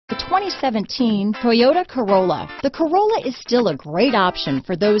2017 Toyota Corolla. The Corolla is still a great option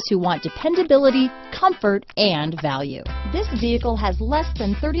for those who want dependability, comfort, and value. This vehicle has less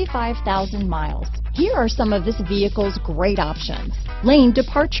than 35,000 miles. Here are some of this vehicle's great options: lane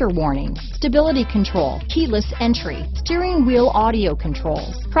departure warning, stability control, keyless entry, steering wheel audio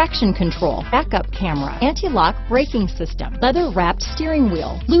controls, traction control, backup camera, anti-lock braking system, leather-wrapped steering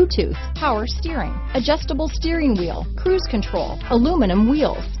wheel, Bluetooth, power steering, adjustable steering wheel, cruise control, aluminum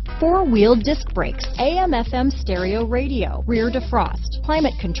wheels, four-wheel disc brakes, AM/FM stereo radio, rear defrost,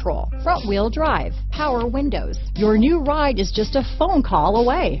 climate control, front-wheel drive, power windows. Your new ride is just a phone call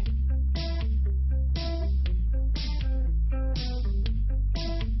away.